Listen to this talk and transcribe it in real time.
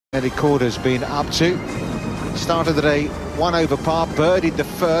Eddie Corder's been up to. Start of the day, 1 over par, birdied the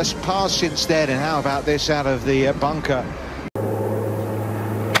first, pass since then, and how about this out of the bunker?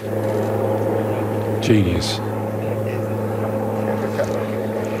 Genius.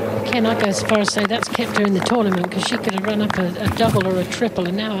 Ken, I go as far as say that's kept her in the tournament, because she could have run up a double or a triple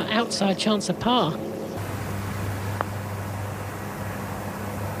and now an outside chance of par.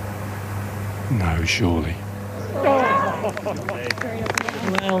 No, surely.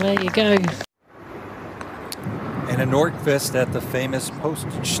 Well, there you go. Anna Nordqvist at the famous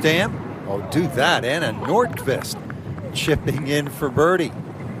postage stamp. Oh, do that, Anna Nordqvist chipping in for birdie.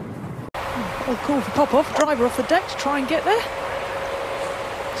 Oh, call for pop-off, driver off the deck to try and get there.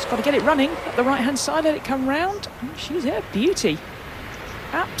 Just got to get it running up the right-hand side, let it come round. She's a beauty.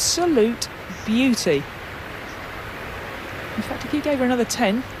 Absolute beauty. In fact, if you gave her another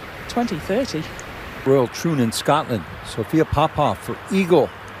 10, 20, 30. Royal Troon in Scotland. Sophia Popov for eagle.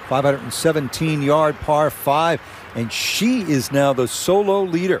 517-yard par 5. And she is now the solo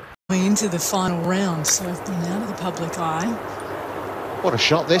leader. Into the final round, so I've been out of the public eye. What a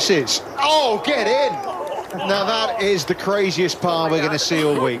shot this is. Oh, get in! Now that is the craziest par we're going to see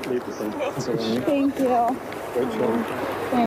all week. Thank you.